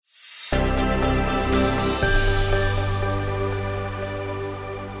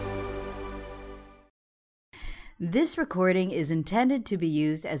This recording is intended to be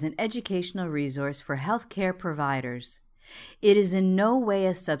used as an educational resource for healthcare providers. It is in no way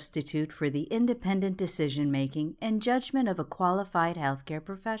a substitute for the independent decision-making and judgment of a qualified healthcare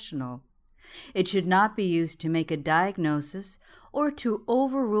professional. It should not be used to make a diagnosis or to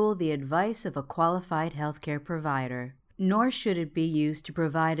overrule the advice of a qualified healthcare provider, nor should it be used to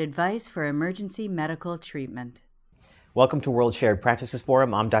provide advice for emergency medical treatment. Welcome to World Shared Practices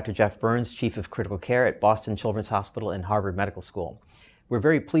Forum. I'm Dr. Jeff Burns, Chief of Critical Care at Boston Children's Hospital and Harvard Medical School. We're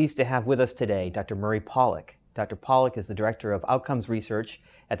very pleased to have with us today Dr. Murray Pollack. Dr. Pollack is the Director of Outcomes Research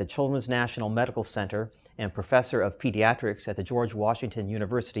at the Children's National Medical Center and Professor of Pediatrics at the George Washington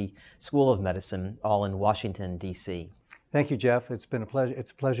University School of Medicine, all in Washington, D.C. Thank you, Jeff. It's been a pleasure.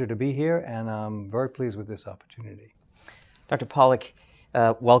 It's a pleasure to be here, and I'm very pleased with this opportunity. Dr. Pollack,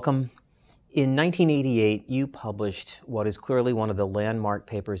 welcome. In 1988, you published what is clearly one of the landmark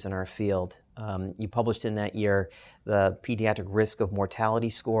papers in our field. You published in that year the Pediatric Risk of Mortality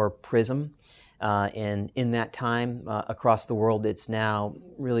Score, PRISM. And in that time, across the world, it's now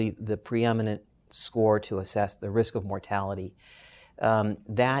really the preeminent score to assess the risk of mortality.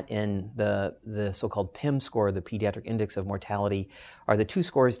 That and the so-called PIM score, the Pediatric Index of Mortality, are the two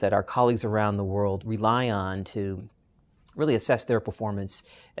scores that our colleagues around the world rely on to really assess their performance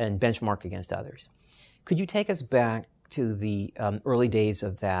and benchmark against others. Could you take us back to the early days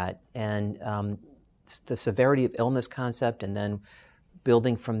of that and the severity of illness concept, and then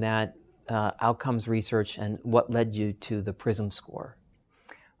building from that outcomes research, and what led you to the PRISM score?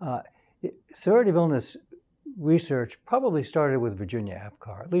 Severity of illness research probably started with Virginia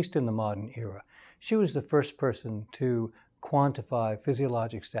Apgar, at least in the modern era. She was the first person to quantify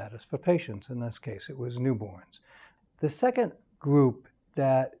physiologic status for patients. In this case, it was newborns. The second group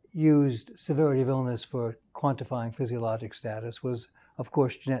that used severity of illness for quantifying physiologic status was, of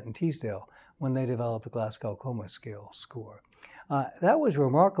course, Jeanette and Teasdale when they developed the Glasgow Coma Scale score. That was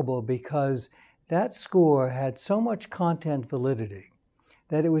remarkable because that score had so much content validity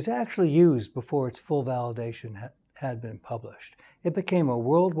that it was actually used before its full validation had been published. It became a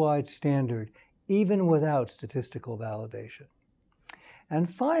worldwide standard even without statistical validation. And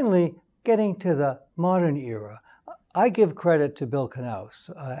finally, getting to the modern era, I give credit to Bill Knaus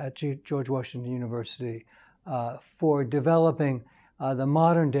at George Washington University for developing the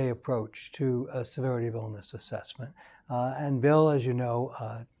modern day approach to severity of illness assessment. And Bill, as you know,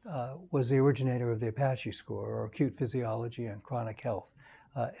 was the originator of the Apache score, or acute physiology and chronic health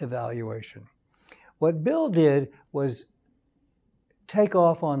evaluation. What Bill did was take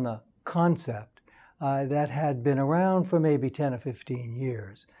off on the concept that had been around for maybe 10 or 15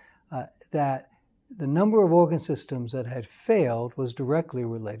 years, that the number of organ systems that had failed was directly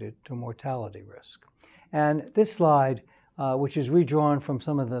related to mortality risk. And this slide, which is redrawn from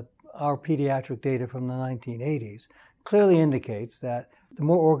some of our pediatric data from the 1980s, clearly indicates that the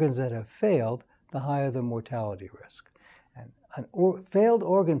more organs that have failed, the higher the mortality risk. And a failed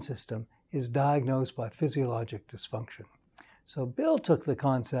organ system is diagnosed by physiologic dysfunction. So Bill took the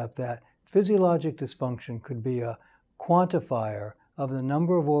concept that physiologic dysfunction could be a quantifier of the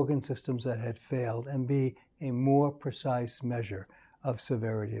number of organ systems that had failed and be a more precise measure of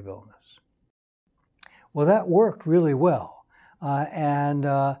severity of illness. Well, that worked really well.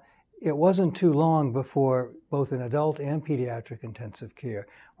 It wasn't too long before, both in adult and pediatric intensive care,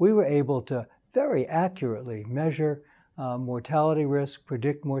 we were able to very accurately measure mortality risk,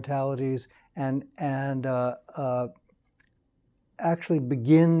 predict mortalities, and actually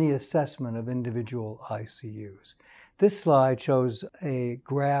begin the assessment of individual ICUs. This slide shows a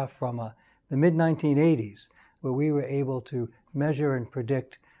graph from the mid-1980s where we were able to measure and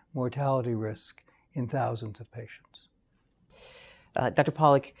predict mortality risk in thousands of patients. Dr.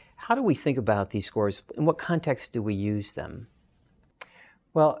 Pollack, how do we think about these scores? In what context do we use them?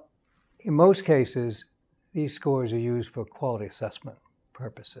 Well, in most cases, these scores are used for quality assessment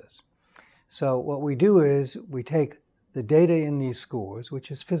purposes. So what we do is we take the data in these scores,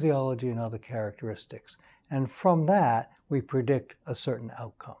 which is physiology and other characteristics, and from that, we predict a certain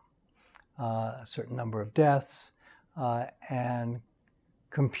outcome, a certain number of deaths, and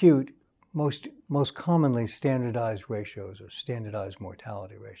compute most commonly standardized ratios or standardized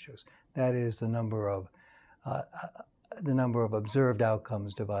mortality ratios. That is the number of observed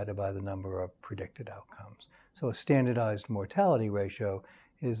outcomes divided by the number of predicted outcomes. So a standardized mortality ratio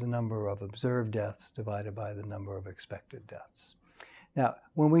is the number of observed deaths divided by the number of expected deaths. Now,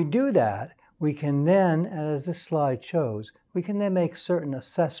 when we do that, we can then, as this slide shows, we can then make certain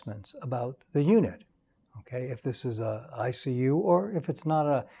assessments about the unit. Okay, if this is a ICU or if it's not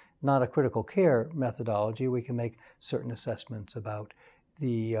a critical care methodology, we can make certain assessments about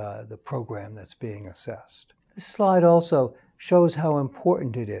the program that's being assessed. This slide also shows how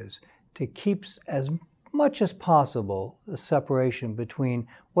important it is to keep as much as possible the separation between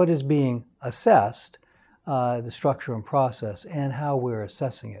what is being assessed, the structure and process, and how we're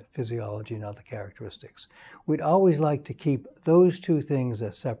assessing it, physiology and other characteristics. We'd always like to keep those two things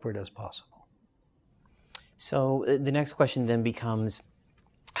as separate as possible. So the next question then becomes,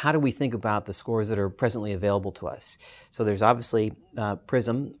 how do we think about the scores that are presently available to us? So there's obviously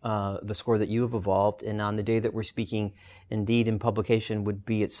PRISM, the score that you have evolved, and on the day that we're speaking, indeed in publication would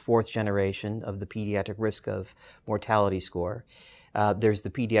be its 4th generation of the pediatric risk of mortality score. There's the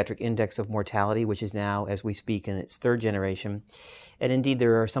Pediatric Index of Mortality, which is now, as we speak, in its 3rd generation. And indeed,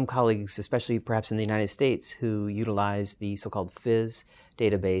 there are some colleagues, especially perhaps in the United States, who utilize the so-called PHYS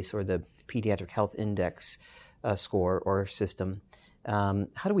database, or the Pediatric Health Index score or system.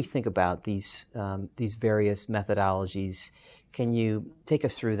 How do we think about these various methodologies? Can you take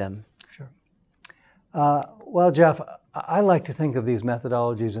us through them? Sure. Well, Jeff, I like to think of these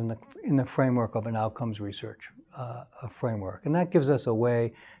methodologies in the framework of an outcomes research framework, and that gives us a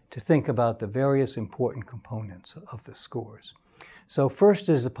way to think about the various important components of the scores. So first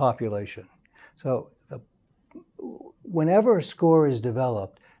is the population. So whenever a score is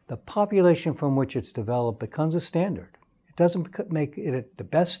developed, the population from which it's developed becomes a standard. It doesn't make it the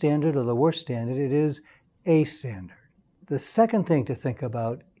best standard or the worst standard. It is a standard. The second thing to think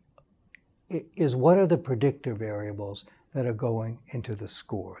about is what are the predictor variables that are going into the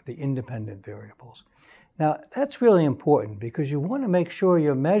score, the independent variables. Now, that's really important because you want to make sure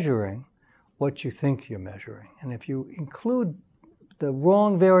you're measuring what you think you're measuring. And if you include the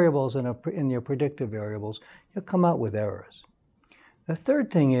wrong variables in your predictor variables, you'll come out with errors. The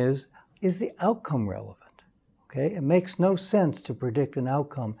third thing is the outcome relevant? Okay, it makes no sense to predict an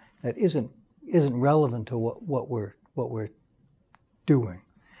outcome that isn't relevant to what we're doing.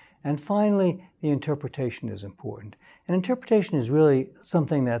 And finally, the interpretation is important. And interpretation is really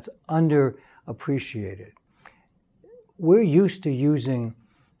something that's underappreciated. We're used to using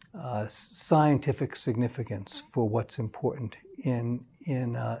scientific significance for what's important in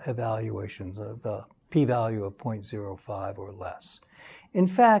evaluations, the p-value of 0.05 or less. In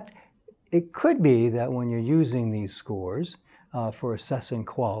fact, it could be that when you're using these scores for assessing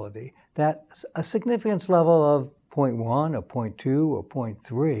quality, that a significance level of 0.1 or 0.2 or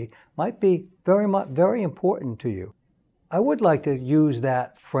 0.3 might be very important to you. I would like to use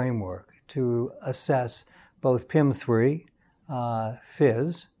that framework to assess both PIM3,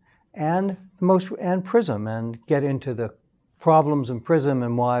 PHYS, and PRISM, and get into the problems in PRISM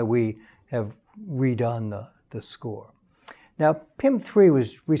and why we have redone the score. Now, PIM3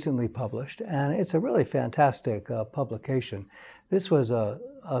 was recently published, and it's a really fantastic publication. This was a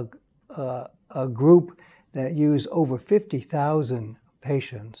group that used over 50,000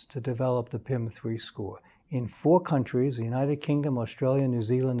 patients to develop the PIM3 score in 4 countries, the United Kingdom, Australia, New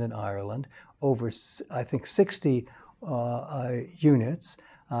Zealand, and Ireland, over, I think, 60 units,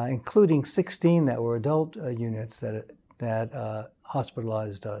 including 16 that were adult units that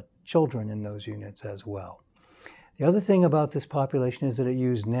hospitalized children in those units as well. The other thing about this population is that it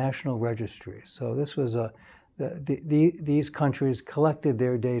used national registries. So this was these countries collected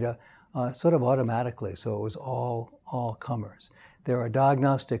their data sort of automatically, so it was all comers. There are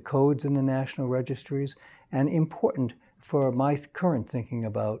diagnostic codes in the national registries, and important for my current thinking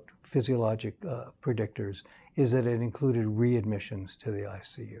about physiologic predictors is that it included readmissions to the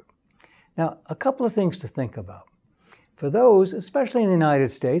ICU. Now, a couple of things to think about. For those, especially in the United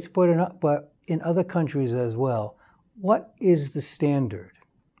States, but in other countries as well, what is the standard?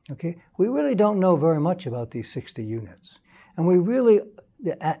 Okay, we really don't know very much about these 60 units. And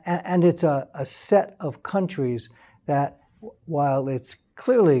it's a set of countries that, while it's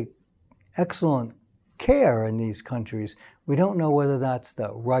clearly excellent care in these countries, we don't know whether that's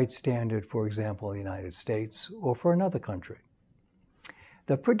the right standard, for example, in the United States or for another country.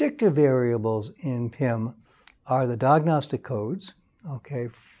 The predictor variables in PIM are the diagnostic codes, okay,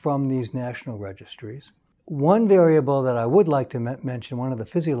 from these national registries. One variable that I would like to mention, one of the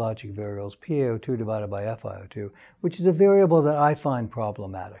physiologic variables, PaO2 divided by FiO2, which is a variable that I find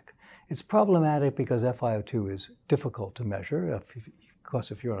problematic. It's problematic because FiO2 is difficult to measure. Of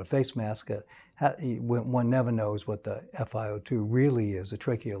course, if you're on a face mask, one never knows what the FiO2 really is, the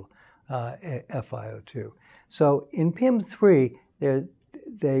tracheal FiO2. So in PIM3,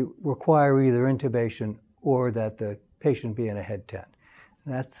 they require either intubation or that the patient be in a head tent.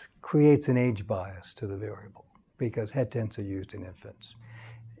 That creates an age bias to the variable because head tents are used in infants.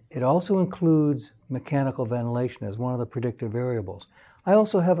 It also includes mechanical ventilation as one of the predictive variables. I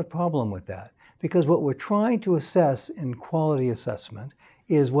also have a problem with that because what we're trying to assess in quality assessment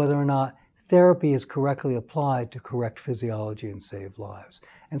is whether or not therapy is correctly applied to correct physiology and save lives.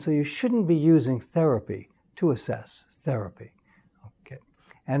 And so you shouldn't be using therapy to assess therapy. Okay.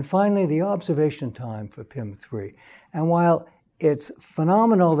 And finally, the observation time for PIM-3. And while it's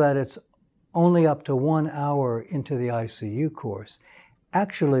phenomenal that it's only up to 1 hour into the ICU course,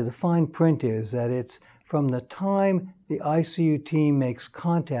 actually the fine print is that it's from the time the ICU team makes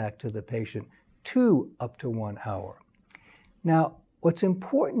contact to the patient to up to 1 hour. Now, what's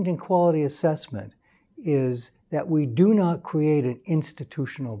important in quality assessment is that we do not create an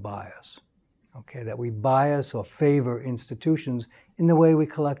institutional bias, okay, that we bias or favor institutions in the way we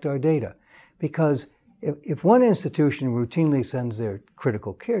collect our data. Because if one institution routinely sends their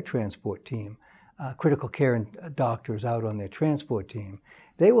critical care transport team, critical care doctors out on their transport team,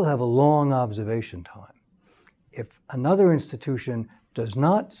 they will have a long observation time. If another institution does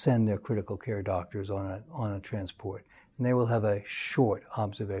not send their critical care doctors on a transport, then they will have a short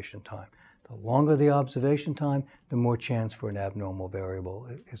observation time. The longer the observation time, the more chance for an abnormal variable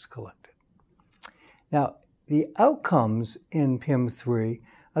is collected. Now, the outcomes in PIM-3,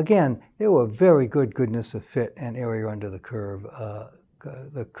 again, they were very good goodness of fit and area under the curve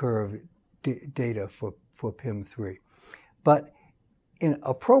data for PIM-3. But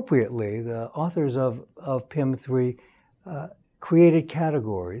inappropriately, the authors of PIM-3 created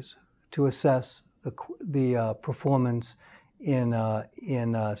categories to assess the performance in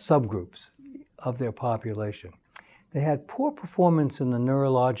subgroups of their population. They had poor performance in the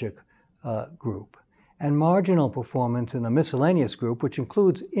neurologic group and marginal performance in the miscellaneous group, which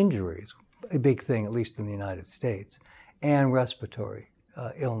includes injuries, a big thing, at least in the United States, and respiratory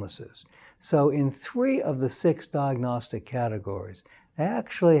illnesses. So in 3 of the 6 diagnostic categories, they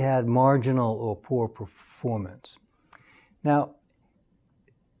actually had marginal or poor performance. Now,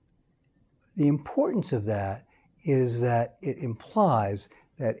 the importance of that is that it implies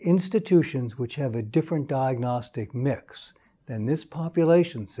that institutions which have a different diagnostic mix than this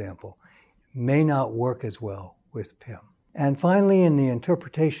population sample may not work as well with PIM. And finally, in the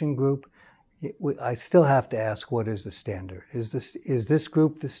interpretation group, I still have to ask, what is the standard? Is this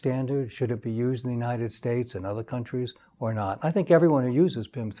group the standard? Should it be used in the United States and other countries or not? I think everyone who uses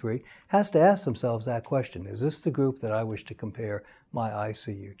PIM-3 has to ask themselves that question. Is this the group that I wish to compare my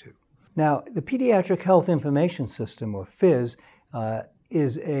ICU to? Now, the Pediatric Health Information System, or PHYS,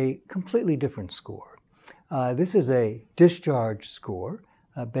 is a completely different score. This is a discharge score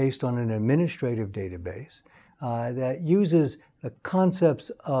based on an administrative database that uses the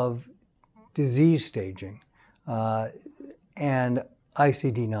concepts of disease staging and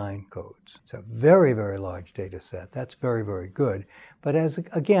ICD-9 codes. It's a very, very large data set. That's very, very good. But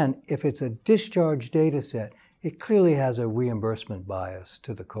again, if it's a discharge data set, it clearly has a reimbursement bias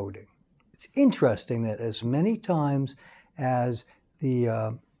to the coding. It's interesting that as many times as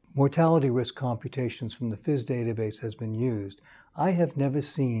the mortality risk computations from the PHYS database has been used, I have never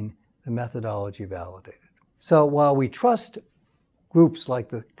seen the methodology validated. So while we trust groups like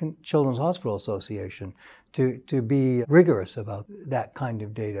the Children's Hospital Association to be rigorous about that kind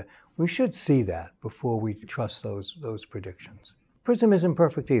of data, we should see that before we trust those predictions. PRISM isn't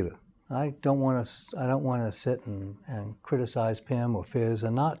perfect either. I don't want to sit and criticize PIM or PHYS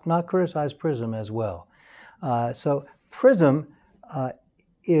and not criticize PRISM as well. So PRISM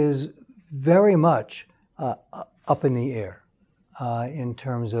is very much up in the air in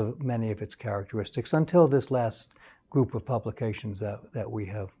terms of many of its characteristics until this last group of publications that we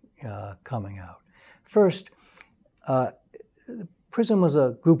have coming out. First, PRISM was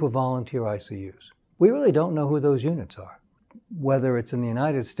a group of volunteer ICUs. We really don't know who those units are. Whether it's in the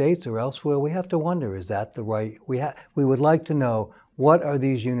United States or elsewhere, we have to wonder, is that the right? We would like to know, what are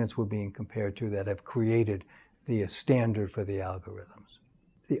these units we're being compared to that have created the standard for the algorithms?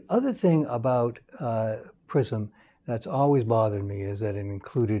 The other thing about PRISM that's always bothered me is that it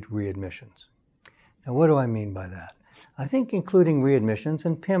included readmissions. Now, what do I mean by that? I think including readmissions,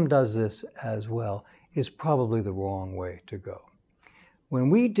 and PIM does this as well, is probably the wrong way to go. When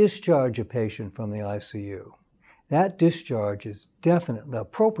we discharge a patient from the ICU, that discharge is definitely, the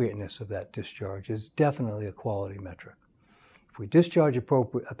appropriateness of that discharge is definitely a quality metric. If we discharge a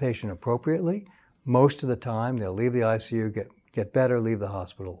patient appropriately, most of the time they'll leave the ICU, get better, leave the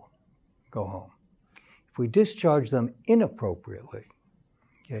hospital, go home. If we discharge them inappropriately,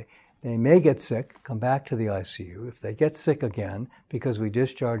 okay, they may get sick, come back to the ICU. If they get sick again because we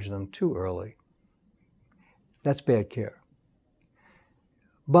discharge them too early, that's bad care.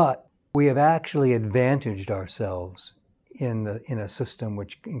 But we have actually advantaged ourselves in a system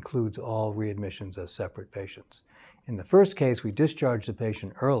which includes all readmissions as separate patients. In the first case, we discharged the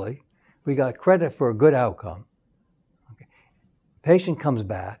patient early. We got credit for a good outcome. Okay. Patient comes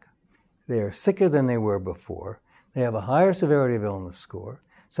back. they are sicker than they were before, they have a higher severity of illness score.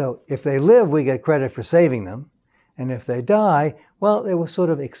 So if they live, we get credit for saving them. And if they die, well, they were sort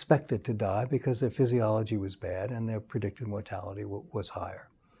of expected to die because their physiology was bad and their predicted mortality was higher.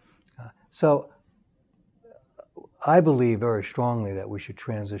 So I believe very strongly that we should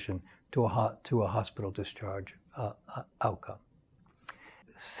transition to a hospital discharge outcome.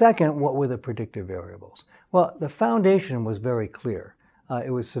 Second, what were the predictive variables? Well, the foundation was very clear.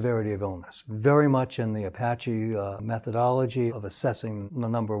 It was severity of illness, very much in the Apache methodology of assessing the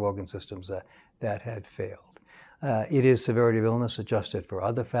number of organ systems that had failed. It is severity of illness adjusted for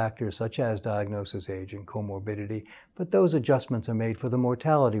other factors such as diagnosis, age, and comorbidity, but those adjustments are made for the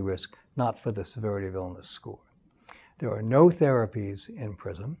mortality risk, not for the severity of illness score. There are no therapies in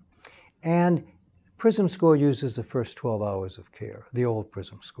PRISM, and PRISM score uses the first 12 hours of care. The old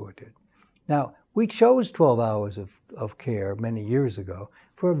PRISM score did. Now, we chose 12 hours of care many years ago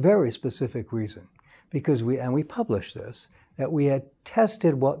for a very specific reason, because we published this, that we had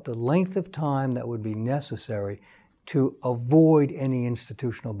tested what the length of time that would be necessary to avoid any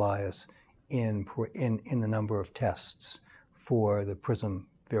institutional bias in the number of tests for the PRISM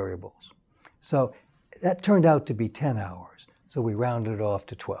variables. So that turned out to be 10 hours, so we rounded it off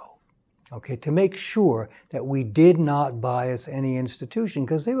to 12. Okay, to make sure that we did not bias any institution,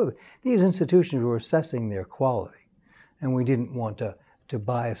 because these institutions were assessing their quality, and we didn't want to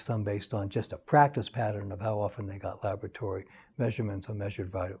bias them based on just a practice pattern of how often they got laboratory measurements or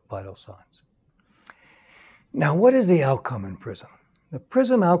measured vital signs. Now, what is the outcome in PRISM? The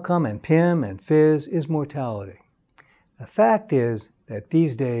PRISM outcome in PIM and FIS is mortality. The fact is that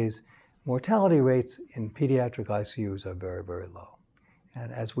these days, mortality rates in pediatric ICUs are very, very low.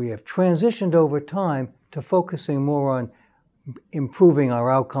 And as we have transitioned over time to focusing more on improving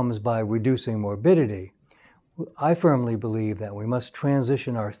our outcomes by reducing morbidity, I firmly believe that we must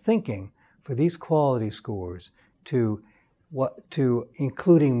transition our thinking for these quality scores to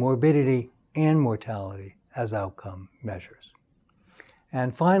including morbidity and mortality as outcome measures.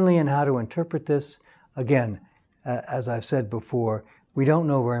 And finally, in how to interpret this, again, as I've said before, we don't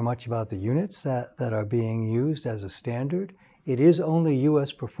know very much about the units that are being used as a standard. It is only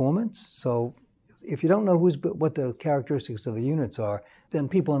U.S. performance, so if you don't know what the characteristics of the units are, then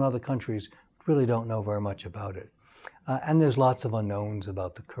people in other countries really don't know very much about it. And there's lots of unknowns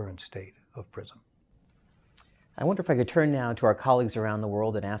about the current state of PRISM. I wonder if I could turn now to our colleagues around the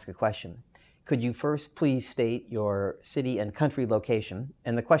world and ask a question. Could you first please state your city and country location?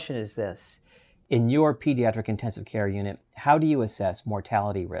 And the question is this: in your pediatric intensive care unit, how do you assess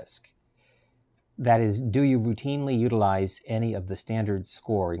mortality risk? That is, do you routinely utilize any of the standard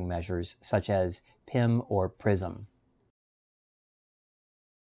scoring measures such as PIM or PRISM?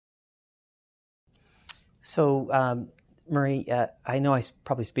 So, Murray, I know I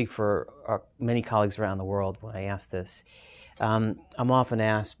probably speak for many colleagues around the world when I ask this. I'm often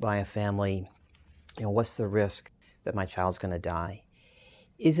asked by a family, what's the risk that my child's going to die?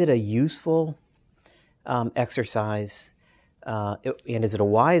 Is it a useful exercise, and is it a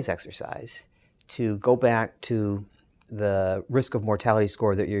wise exercise to go back to the risk of mortality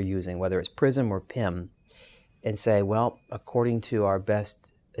score that you're using, whether it's PRISM or PIM, and say, well, according to our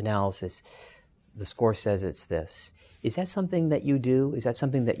best analysis, the score says it's this. Is that something that you do? Is that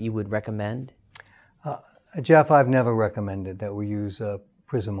something that you would recommend? Jeff, I've never recommended that we use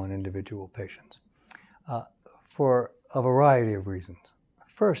PRISM on individual patients for a variety of reasons.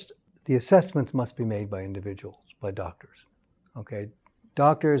 First, the assessments must be made by individuals, by doctors. Okay,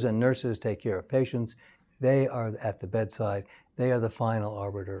 doctors and nurses take care of patients. They are at the bedside. They are the final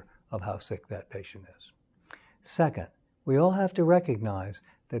arbiter of how sick that patient is. Second, we all have to recognize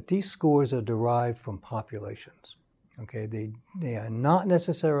that these scores are derived from populations. Okay, they are not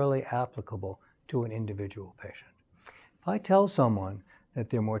necessarily applicable to an individual patient. If I tell someone that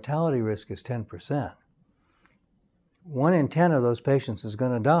their mortality risk is 10%, 1 in 10 of those patients is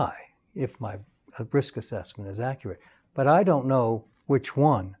going to die if my risk assessment is accurate. But I don't know which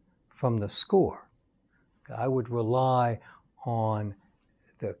one from the score. I would rely on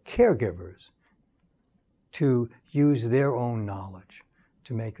the caregivers to use their own knowledge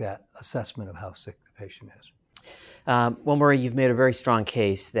to make that assessment of how sick the patient is. Well, Murray, you've made a very strong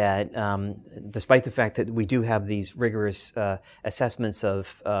case that despite the fact that we do have these rigorous assessments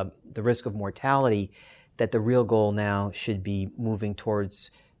of the risk of mortality, that the real goal now should be moving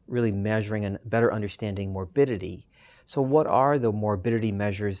towards really measuring and better understanding morbidity. So what are the morbidity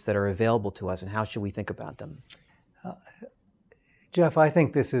measures that are available to us, and how should we think about them? Jeff, I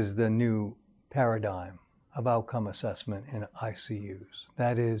think this is the new paradigm of outcome assessment in ICUs.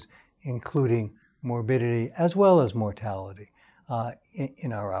 That is, including morbidity as well as mortality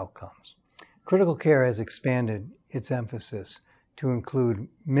in our outcomes. Critical care has expanded its emphasis to include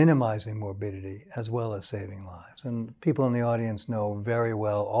minimizing morbidity as well as saving lives. And people in the audience know very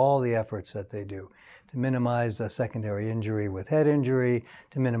well all the efforts that they do to minimize a secondary injury with head injury,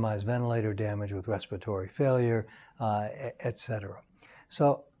 to minimize ventilator damage with respiratory failure, etc.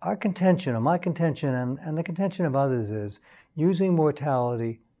 So our contention, or my contention, and the contention of others is using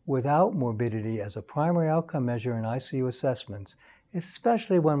mortality without morbidity as a primary outcome measure in ICU assessments,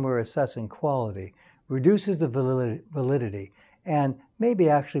 especially when we're assessing quality, reduces the validity and maybe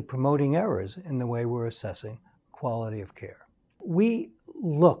actually promoting errors in the way we're assessing quality of care. We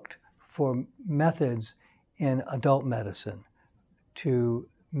looked for methods in adult medicine to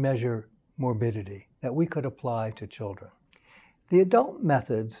measure morbidity that we could apply to children. The adult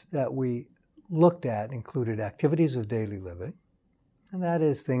methods that we looked at included activities of daily living, and that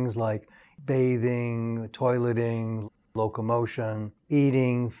is things like bathing, toileting, locomotion,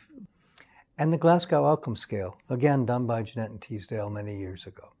 eating, and the Glasgow Outcome Scale, again done by Jeanette and Teasdale many years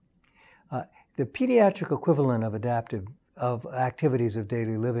ago. The pediatric equivalent of activities of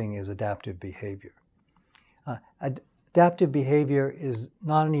daily living is adaptive behavior. Adaptive behavior is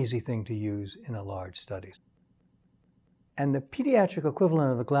not an easy thing to use in a large study. And the pediatric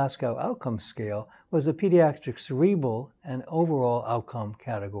equivalent of the Glasgow Outcome Scale was the pediatric cerebral and overall outcome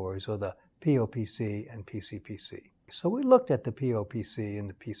categories, or the POPC and PCPC. So we looked at the POPC and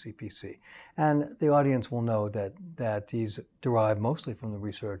the PCPC, and the audience will know that these derive mostly from the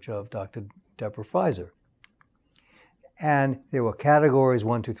research of Dr. Deborah Fizer. And there were categories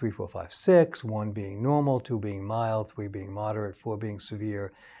 1, 2, 3, 4, 5, 6, 1 being normal, 2 being mild, 3 being moderate, 4 being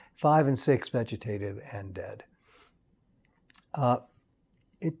severe, 5 and 6 vegetative and dead.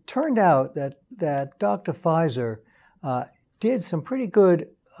 It turned out that Dr. Fizer did some pretty good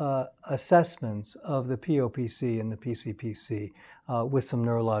assessments of the POPC and the PCPC with some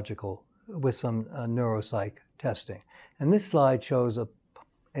neuropsych testing. And this slide shows a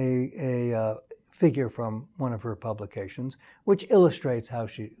figure from one of her publications, which illustrates how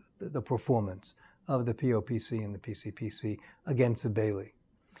the performance of the POPC and the PCPC against the Bayley.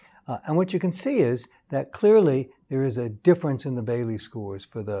 And what you can see is that clearly there is a difference in the Bayley scores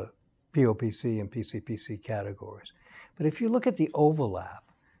for the POPC and PCPC categories. But if you look at the overlap,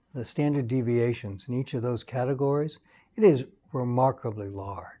 the standard deviations in each of those categories, it is remarkably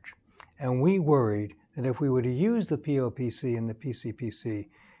large. And we worried that if we were to use the POPC and the PCPC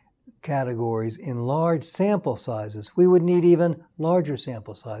categories in large sample sizes, we would need even larger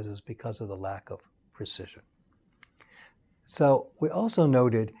sample sizes because of the lack of precision. So we also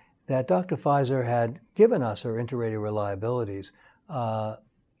noted that Dr. Fizer had given us her inter-rater reliabilities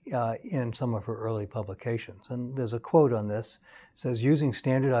in some of her early publications. And there's a quote on this. It says, using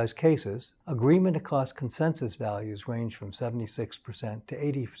standardized cases, agreement to cost consensus values range from 76% to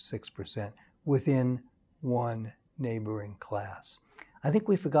 86% within one neighboring class. I think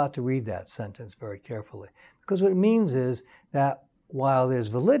we forgot to read that sentence very carefully, because what it means is that while there's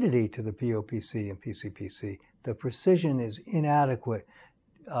validity to the POPC and PCPC, the precision is inadequate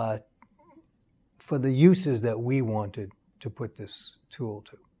for the uses that we wanted to put this tool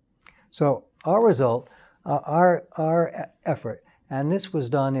to. So our result, our effort, and this was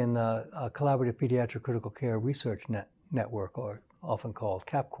done in the Collaborative Pediatric Critical Care Research Network, or often called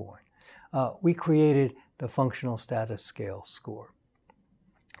CAPCORN. We created the Functional Status Scale score.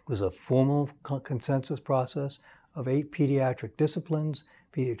 It was a formal consensus process of 8 pediatric disciplines: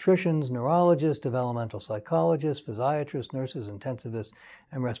 pediatricians, neurologists, developmental psychologists, physiatrists, nurses, intensivists,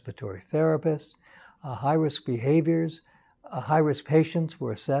 and respiratory therapists. High-risk behaviors, high-risk patients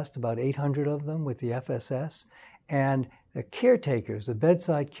were assessed, about 800 of them, with the FSS, and the caretakers, the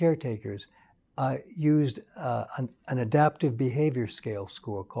bedside caretakers, used an adaptive behavior scale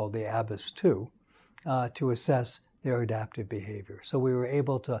score called the ABIS-2 to assess their adaptive behavior. So we were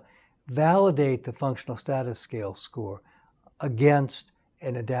able to validate the functional status scale score against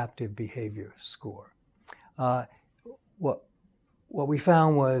an adaptive behavior score. What we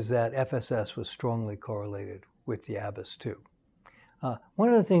found was that FSS was strongly correlated with the ABIS-2. One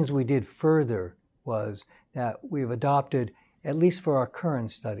of the things we did further was that we've adopted, at least for our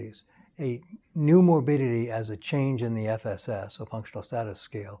current studies, a new morbidity as a change in the FSS, or functional status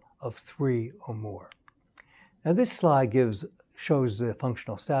scale, of 3 or more. Now this slide shows the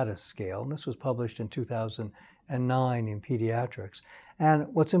functional status scale, and this was published in 2009 in Pediatrics. And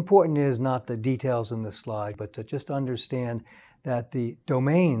what's important is not the details in this slide, but to just understand that the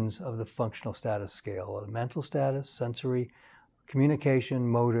domains of the functional status scale are the mental status, sensory, communication,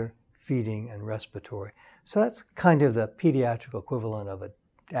 motor, feeding, and respiratory. So that's kind of the pediatric equivalent of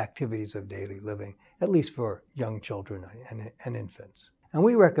activities of daily living, at least for young children and infants. And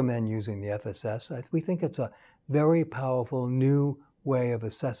we recommend using the FSS. We think it's a very powerful new way of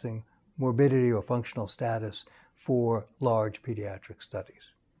assessing morbidity or functional status for large pediatric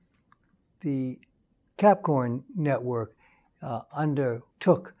studies. The CAPCORN network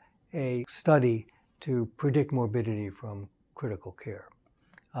undertook a study to predict morbidity from critical care,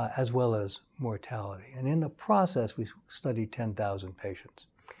 as well as mortality. And in the process, we studied 10,000 patients.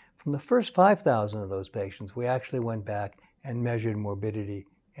 From the first 5,000 of those patients, we actually went back and measured morbidity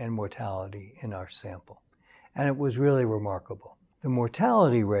and mortality in our sample. And it was really remarkable. The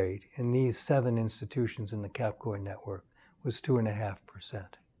mortality rate in these 7 institutions in the CAPCORN network was 2.5%.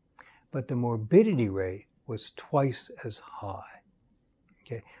 But the morbidity rate was twice as high.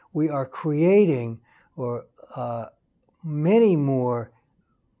 Okay? We are creating many more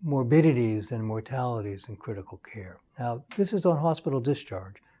morbidities than mortalities in critical care. Now, this is on hospital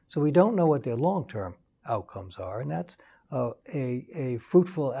discharge, so we don't know what their long-term outcomes are, and that's a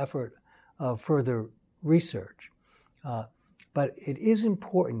fruitful effort of further research. But it is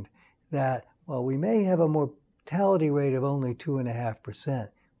important that while we may have a mortality rate of only 2.5%,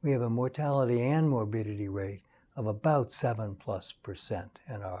 we have a mortality and morbidity rate of about 7+%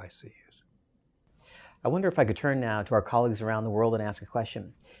 in our ICUs. I wonder if I could turn now to our colleagues around the world and ask a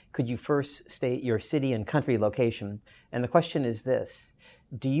question. Could you first state your city and country location? And the question is this: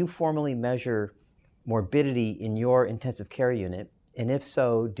 do you formally measure morbidity in your intensive care unit? And if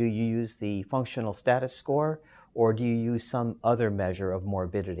so, do you use the functional status score, or do you use some other measure of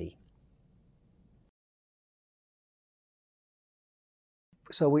morbidity?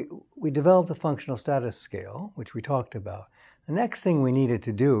 So we developed a functional status scale, which we talked about. The next thing we needed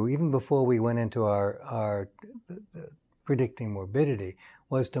to do, even before we went into our predicting morbidity,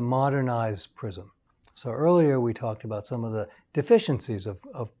 was to modernize PRISM. So earlier we talked about some of the deficiencies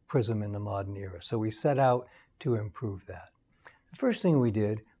of PRISM in the modern era. So we set out to improve that. The first thing we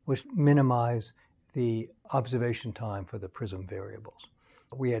did was minimize the observation time for the PRISM variables.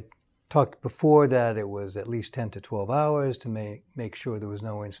 We had talked before that it was at least 10 to 12 hours to make sure there was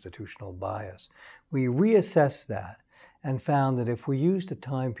no institutional bias. We reassessed that and found that if we used a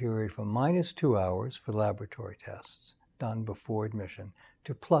time period from -2 hours for laboratory tests done before admission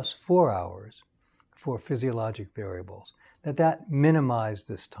to +4 hours for physiologic variables, that minimized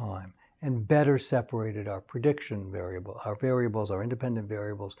this time and better separated our prediction variable, our independent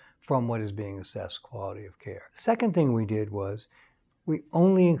variables, from what is being assessed quality of care. The second thing we did was we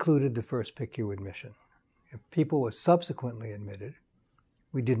only included the first PICU admission. If people were subsequently admitted,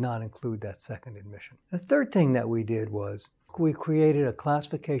 we did not include that second admission. The third thing that we did was we created a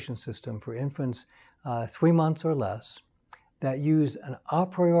classification system for infants 3 months or less that used an a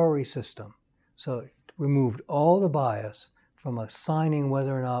priori system. So it removed all the bias from assigning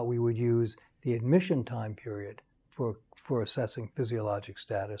whether or not we would use the admission time period for assessing physiologic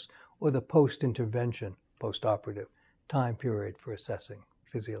status or the post-intervention, post-operative time period for assessing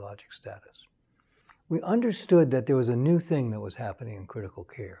physiologic status. We understood that there was a new thing that was happening in critical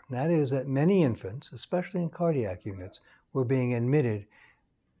care, and that is that many infants, especially in cardiac units, were being admitted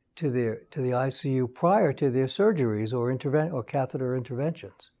to the ICU prior to their surgeries or catheter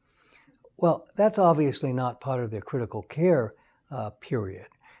interventions. Well, that's obviously not part of their critical care period,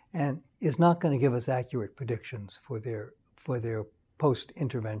 and is not going to give us accurate predictions for their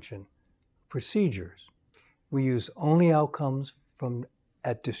post-intervention procedures. We use only outcomes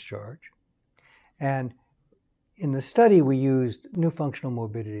at discharge. And in the study, we used new functional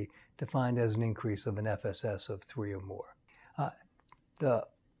morbidity defined as an increase of an FSS of 3 or more. The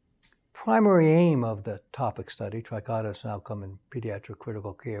primary aim of the TOPIC study, Trichotis Outcome in Pediatric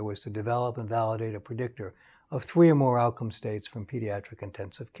Critical Care, was to develop and validate a predictor of 3 or more outcome states from pediatric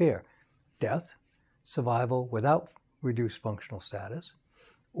intensive care: death, survival without reduced functional status,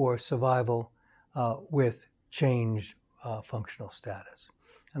 or survival with changed functional status.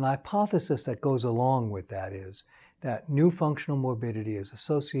 And the hypothesis that goes along with that is that new functional morbidity is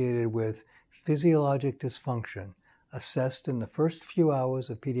associated with physiologic dysfunction assessed in the first few hours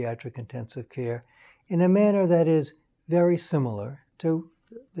of pediatric intensive care in a manner that is very similar to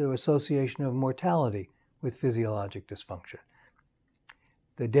the association of mortality with physiologic dysfunction.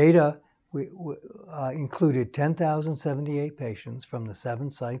 The data included 10,078 patients from the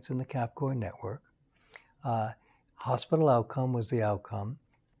 7 sites in the CAPCORN network. Hospital outcome was the outcome.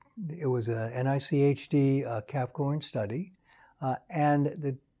 It was a NICHD CAPCORN study, and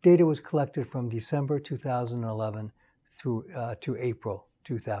the data was collected from December 2011 through to April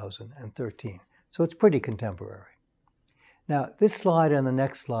 2013. So it's pretty contemporary. Now, this slide and the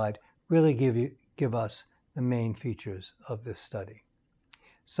next slide really give us the main features of this study.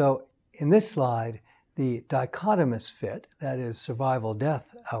 So in this slide, The dichotomous fit, that is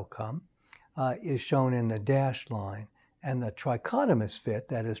survival-death outcome, is shown in the dashed line, and the trichotomous fit,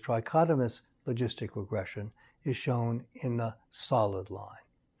 that is trichotomous logistic regression, is shown in the solid line.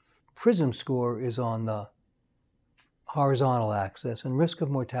 PRISM score is on the horizontal axis, and risk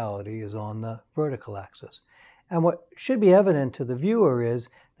of mortality is on the vertical axis. And what should be evident to the viewer is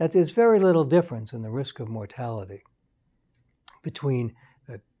that there's very little difference in the risk of mortality between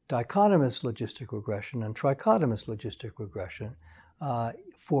the dichotomous logistic regression and trichotomous logistic regression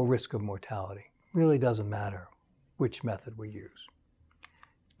for risk of mortality. It really doesn't matter which method we use.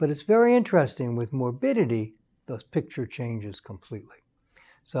 But it's very interesting with morbidity, the picture changes completely.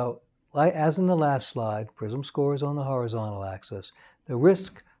 So, as in the last slide, PRISM score is on the horizontal axis. The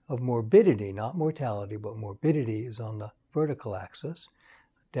risk of morbidity, not mortality, but morbidity is on the vertical axis.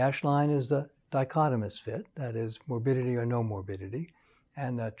 Dashed line is the dichotomous fit, that is morbidity or no morbidity,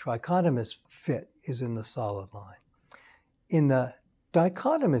 and the trichotomous fit is in the solid line. In the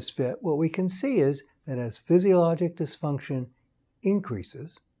dichotomous fit, what we can see is that as physiologic dysfunction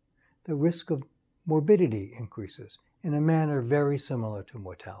increases, the risk of morbidity increases in a manner very similar to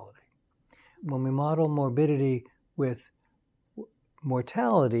mortality. When we model morbidity with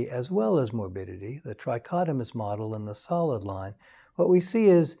mortality as well as morbidity, the trichotomous model in the solid line, what we see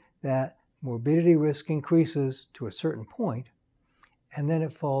is that morbidity risk increases to a certain point, and then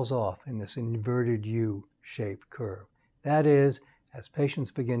it falls off in this inverted U-shaped curve. That is, as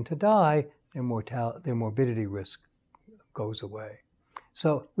patients begin to die, their morbidity risk goes away.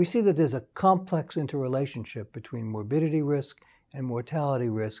 So we see that there's a complex interrelationship between morbidity risk and mortality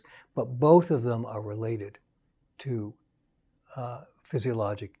risk, but both of them are related to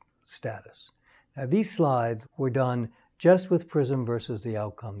physiologic status. Now, these slides were done just with PRISM versus the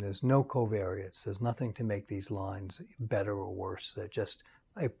outcome. There's no covariates. There's nothing to make these lines better or worse. They're just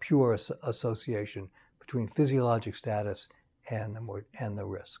a pure association between physiologic status and the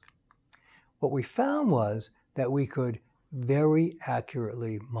risk. What we found was that we could very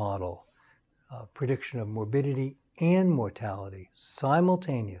accurately model prediction of morbidity and mortality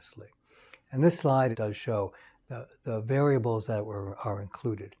simultaneously. And this slide does show the variables that are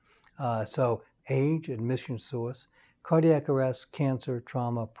included. So age, admission source, cardiac arrest, cancer,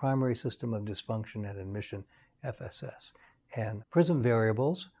 trauma, primary system of dysfunction, and admission, FSS. And PRISM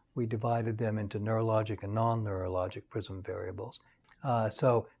variables, we divided them into neurologic and non-neurologic PRISM variables.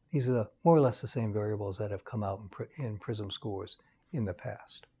 So these are more or less the same variables that have come out in PRISM scores in the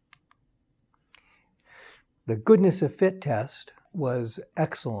past. The goodness of fit test was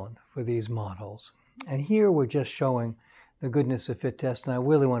excellent for these models. And here we're just showing the goodness of fit test, and I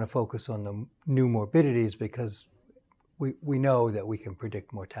really want to focus on the new morbidities because we know that we can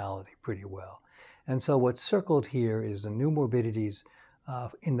predict mortality pretty well. And so what's circled here is the new morbidities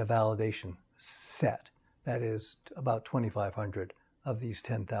in the validation set. That is about 2,500 of these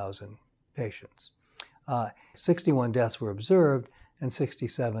 10,000 patients. 61 deaths were observed and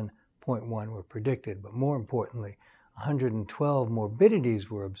 67.1 were predicted, but more importantly, 112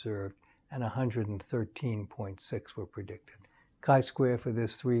 morbidities were observed and 113.6 were predicted. Chi-square for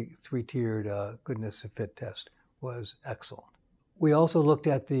this three-tiered goodness of fit test was excellent. We also looked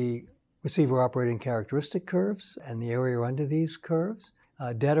at the receiver operating characteristic curves and the area under these curves.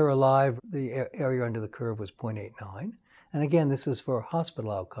 Dead or alive, the area under the curve was 0.89. And again, this is for hospital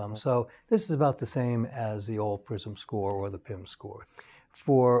outcomes, so this is about the same as the old PRISM score or the PIM score.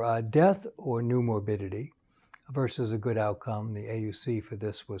 For death or new morbidity versus a good outcome, the AUC for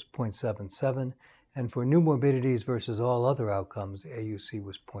this was 0.77, and for new morbidities versus all other outcomes, the AUC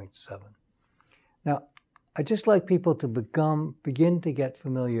was 0.7. Now, I'd just like people to begin to get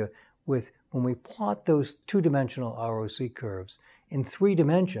familiar with when we plot those two-dimensional ROC curves in 3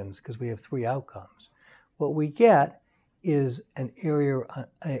 dimensions, because we have 3 outcomes, what we get is an area,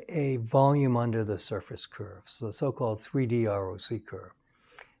 a volume under the surface curve, so the so-called 3D ROC curve.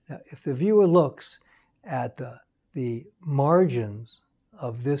 Now, if the viewer looks at the margins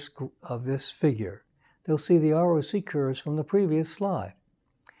of this figure, they'll see the ROC curves from the previous slide.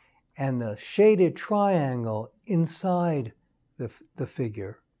 And the shaded triangle inside the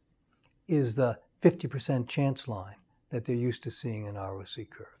figure is the 50% chance line that they're used to seeing in ROC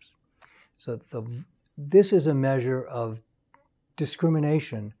curves. So this is a measure of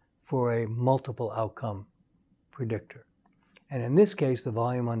discrimination for a multiple outcome predictor. And in this case, the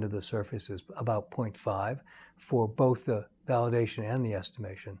volume under the surface is about 0.5 for both the validation and the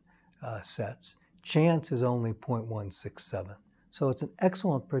estimation sets. Chance is only 0.167. So it's an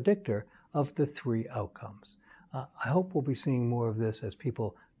excellent predictor of the 3 outcomes. I hope we'll be seeing more of this as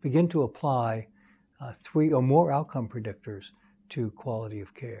people begin to apply 3 or more outcome predictors to quality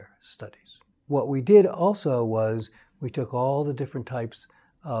of care studies. What we did also was we took all the different types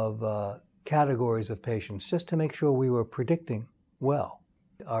of categories of patients just to make sure we were predicting well.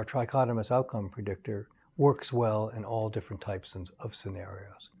 Our trichotomous outcome predictor works well in all different types of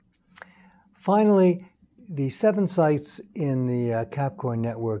scenarios. Finally, the 7 sites in the CAPCOR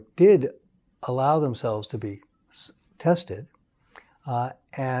network did allow themselves to be tested.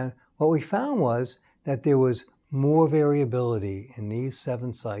 And what we found was that there was more variability in these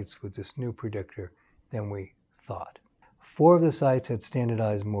 7 sites with this new predictor than we thought. 4 of the sites had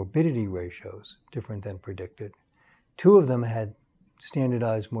standardized morbidity ratios different than predicted. 2 of them had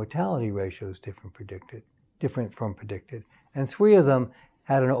standardized mortality ratios different from predicted. And 3 of them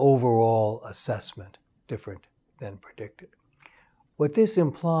had an overall assessment different than predicted. What this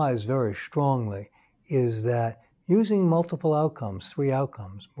implies very strongly is that using multiple outcomes, 3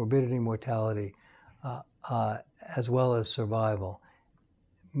 outcomes, morbidity, mortality, as well as survival,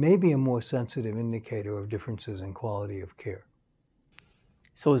 may be a more sensitive indicator of differences in quality of care.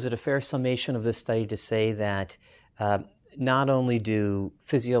 So is it a fair summation of this study to say that not only do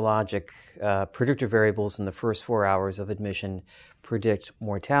physiologic predictor variables in the first 4 hours of admission predict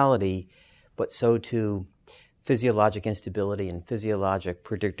mortality, but so too physiologic instability and physiologic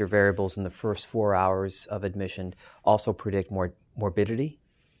predictor variables in the first 4 hours of admission also predict morbidity?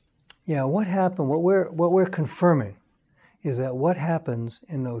 Yeah, what happened, what we're confirming is that what happens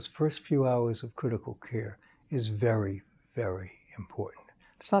in those first few hours of critical care is very, very important.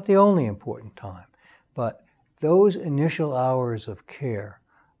 It's not the only important time, but those initial hours of care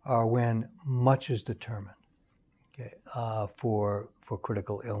are when much is determined, okay, for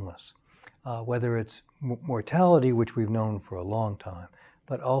critical illness. Whether it's mortality, which we've known for a long time,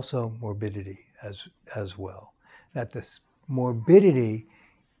 but also morbidity as well. That this morbidity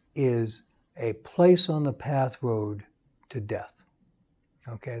is a place on the path road to death.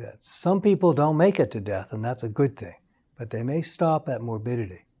 Okay, that some people don't make it to death, and that's a good thing, but they may stop at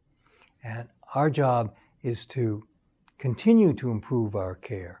morbidity. And our job is to continue to improve our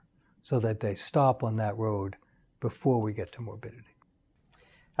care so that they stop on that road before we get to morbidity.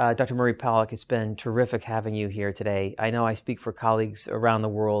 Dr. Murray Pollack, it's been terrific having you here today. I know I speak for colleagues around the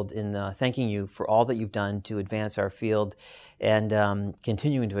world in thanking you for all that you've done to advance our field and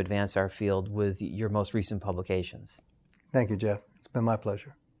continuing to advance our field with your most recent publications. Thank you, Jeff. It's been my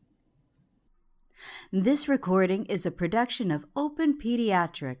pleasure. This recording is a production of Open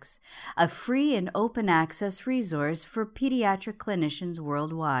Pediatrics, a free and open access resource for pediatric clinicians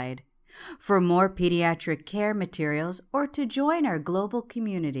worldwide. For more pediatric care materials or to join our global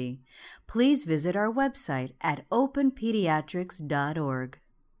community, please visit our website at openpediatrics.org.